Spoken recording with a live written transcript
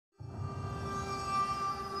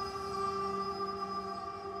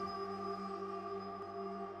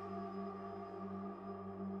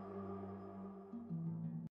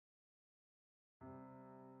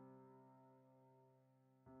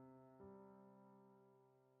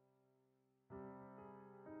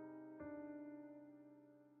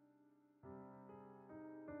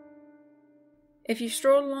If you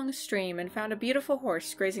strolled along a stream and found a beautiful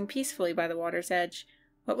horse grazing peacefully by the water's edge,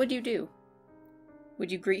 what would you do?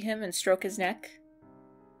 Would you greet him and stroke his neck?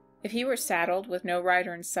 If he were saddled with no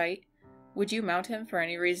rider in sight, would you mount him for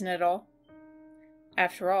any reason at all?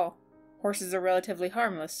 After all, horses are relatively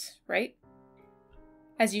harmless, right?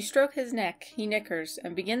 As you stroke his neck, he nickers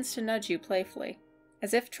and begins to nudge you playfully,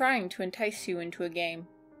 as if trying to entice you into a game.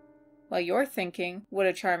 While you're thinking, what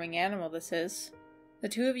a charming animal this is, the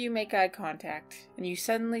two of you make eye contact, and you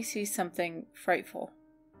suddenly see something frightful.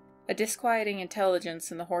 A disquieting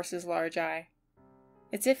intelligence in the horse's large eye.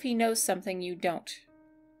 It's if he knows something you don't.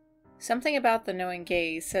 Something about the knowing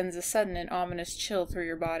gaze sends a sudden and ominous chill through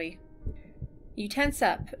your body. You tense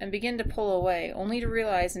up and begin to pull away, only to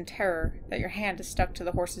realize in terror that your hand is stuck to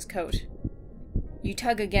the horse's coat. You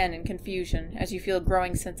tug again in confusion as you feel a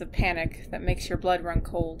growing sense of panic that makes your blood run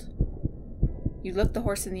cold. You look the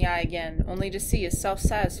horse in the eye again, only to see his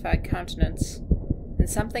self-satisfied countenance, and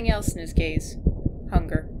something else in his gaze: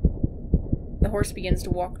 hunger. The horse begins to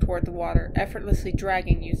walk toward the water, effortlessly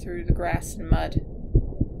dragging you through the grass and mud.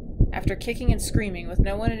 After kicking and screaming with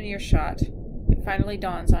no one in earshot, it finally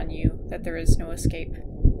dawns on you that there is no escape.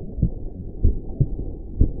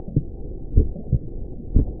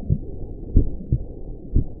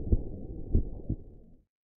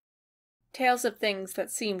 Tales of things that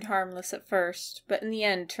seemed harmless at first, but in the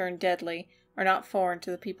end turned deadly, are not foreign to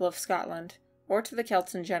the people of Scotland, or to the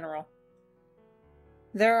Celts in general.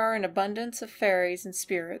 There are an abundance of fairies and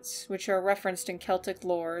spirits, which are referenced in Celtic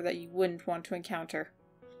lore that you wouldn't want to encounter.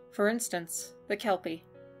 For instance, the Kelpie,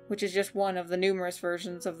 which is just one of the numerous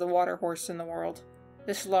versions of the water horse in the world.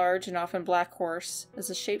 This large and often black horse is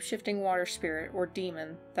a shape-shifting water spirit or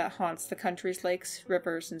demon that haunts the country's lakes,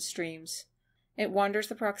 rivers, and streams. It wanders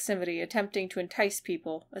the proximity, attempting to entice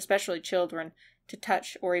people, especially children, to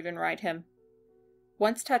touch or even ride him.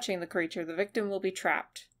 Once touching the creature, the victim will be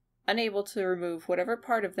trapped, unable to remove whatever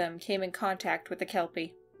part of them came in contact with the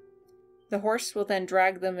Kelpie. The horse will then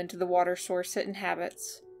drag them into the water source it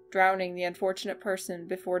inhabits, drowning the unfortunate person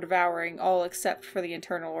before devouring all except for the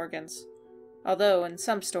internal organs. Although, in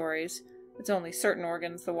some stories, it's only certain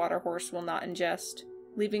organs the water horse will not ingest,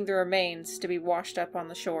 leaving the remains to be washed up on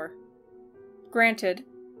the shore. Granted,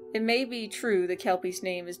 it may be true the Kelpie's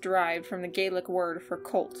name is derived from the Gaelic word for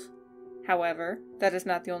colt. However, that is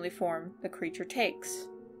not the only form the creature takes.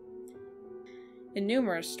 In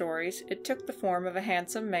numerous stories, it took the form of a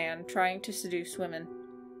handsome man trying to seduce women.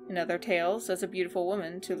 In other tales, as a beautiful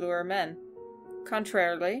woman to lure men.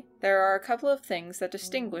 Contrarily, there are a couple of things that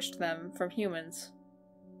distinguished them from humans.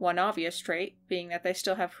 One obvious trait being that they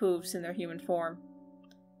still have hooves in their human form.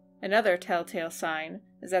 Another telltale sign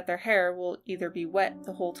is that their hair will either be wet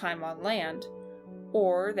the whole time on land,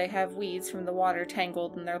 or they have weeds from the water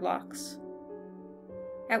tangled in their locks.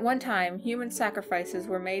 At one time, human sacrifices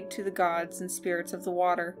were made to the gods and spirits of the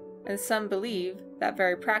water, and some believe that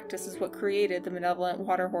very practice is what created the malevolent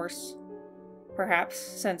water horse. Perhaps,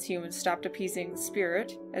 since humans stopped appeasing the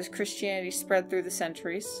spirit, as Christianity spread through the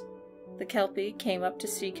centuries, the Kelpie came up to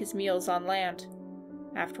seek his meals on land.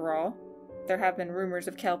 After all, there have been rumors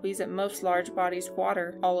of Kelpies at most large bodies of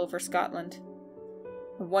water all over Scotland.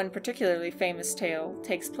 One particularly famous tale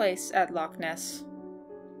takes place at Loch Ness.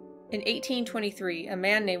 In 1823, a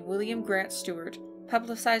man named William Grant Stewart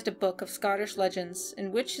publicized a book of Scottish legends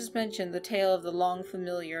in which is mentioned the tale of the long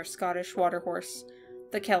familiar Scottish water horse,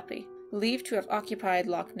 the Kelpie, believed to have occupied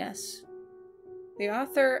Loch Ness. The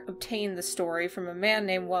author obtained the story from a man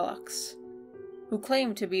named Whellox, who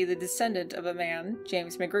claimed to be the descendant of a man,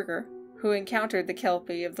 James MacGregor, who encountered the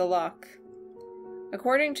Kelpie of the Loch.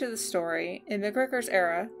 According to the story, in MacGregor's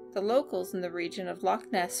era, the locals in the region of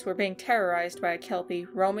Loch Ness were being terrorized by a Kelpie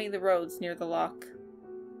roaming the roads near the loch.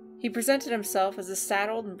 He presented himself as a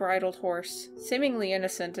saddled and bridled horse, seemingly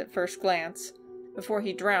innocent at first glance, before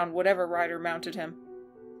he drowned whatever rider mounted him.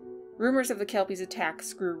 Rumors of the Kelpie's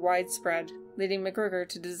attacks grew widespread, leading MacGregor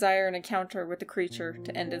to desire an encounter with the creature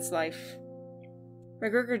to end its life.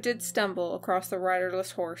 MacGregor did stumble across the riderless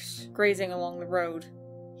horse, grazing along the road.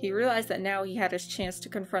 He realized that now he had his chance to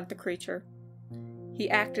confront the creature. He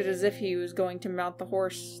acted as if he was going to mount the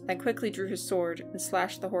horse, then quickly drew his sword and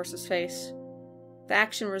slashed the horse's face. The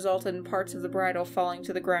action resulted in parts of the bridle falling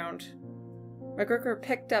to the ground. MacGregor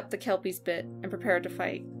picked up the Kelpie's bit and prepared to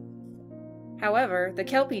fight. However, the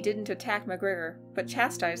Kelpie didn't attack MacGregor, but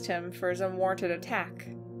chastised him for his unwarranted attack.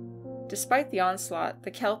 Despite the onslaught,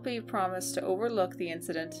 the Kelpie promised to overlook the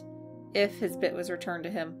incident if his bit was returned to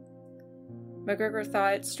him. MacGregor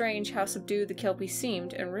thought it strange how subdued the Kelpie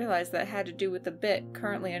seemed and realized that it had to do with the bit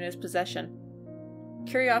currently in his possession.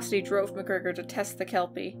 Curiosity drove MacGregor to test the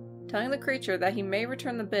Kelpie, telling the creature that he may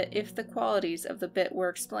return the bit if the qualities of the bit were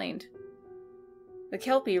explained. The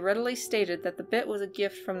Kelpie readily stated that the bit was a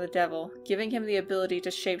gift from the devil, giving him the ability to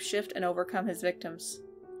shapeshift and overcome his victims.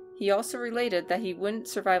 He also related that he wouldn't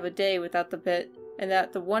survive a day without the bit, and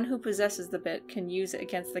that the one who possesses the bit can use it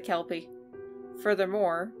against the Kelpie.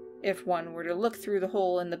 Furthermore, if one were to look through the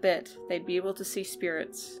hole in the bit, they'd be able to see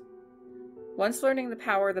spirits. Once learning the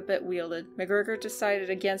power the bit wielded, McGregor decided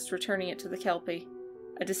against returning it to the Kelpie,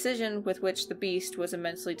 a decision with which the beast was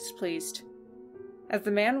immensely displeased. As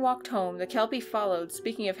the man walked home, the Kelpie followed,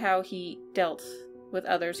 speaking of how he dealt with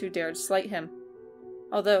others who dared slight him,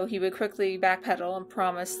 although he would quickly backpedal and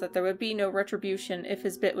promise that there would be no retribution if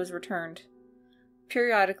his bit was returned.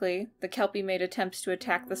 Periodically, the Kelpie made attempts to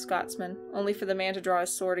attack the Scotsman, only for the man to draw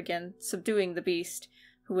his sword again, subduing the beast,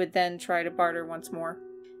 who would then try to barter once more.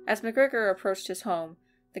 As McGregor approached his home,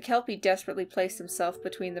 the Kelpie desperately placed himself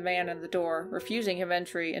between the man and the door, refusing him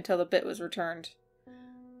entry until the bit was returned.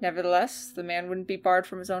 Nevertheless, the man wouldn't be barred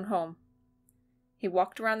from his own home. He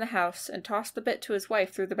walked around the house and tossed the bit to his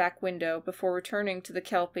wife through the back window before returning to the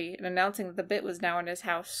Kelpie and announcing that the bit was now in his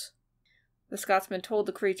house. The Scotsman told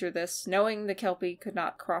the creature this, knowing the Kelpie could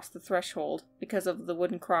not cross the threshold because of the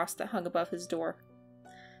wooden cross that hung above his door.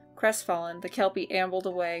 Crestfallen, the Kelpie ambled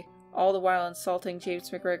away, all the while insulting James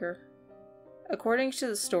McGregor. According to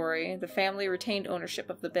the story, the family retained ownership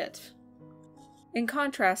of the bit. In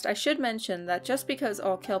contrast, I should mention that just because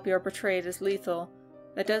all Kelpie are portrayed as lethal,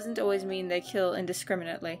 that doesn't always mean they kill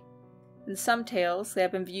indiscriminately. In some tales, they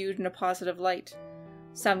have been viewed in a positive light.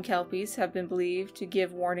 Some Kelpies have been believed to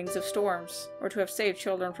give warnings of storms, or to have saved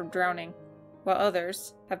children from drowning, while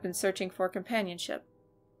others have been searching for companionship.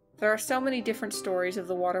 There are so many different stories of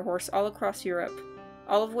the water horse all across Europe,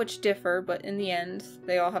 all of which differ, but in the end,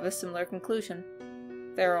 they all have a similar conclusion.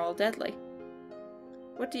 They are all deadly.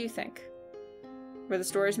 What do you think? Were the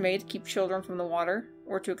stories made to keep children from the water,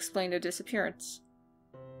 or to explain a disappearance?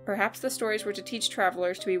 Perhaps the stories were to teach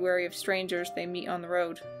travelers to be wary of strangers they meet on the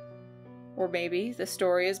road. Or maybe the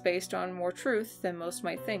story is based on more truth than most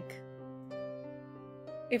might think.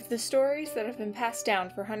 If the stories that have been passed down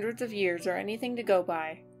for hundreds of years are anything to go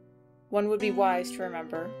by, one would be wise to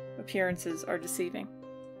remember appearances are deceiving.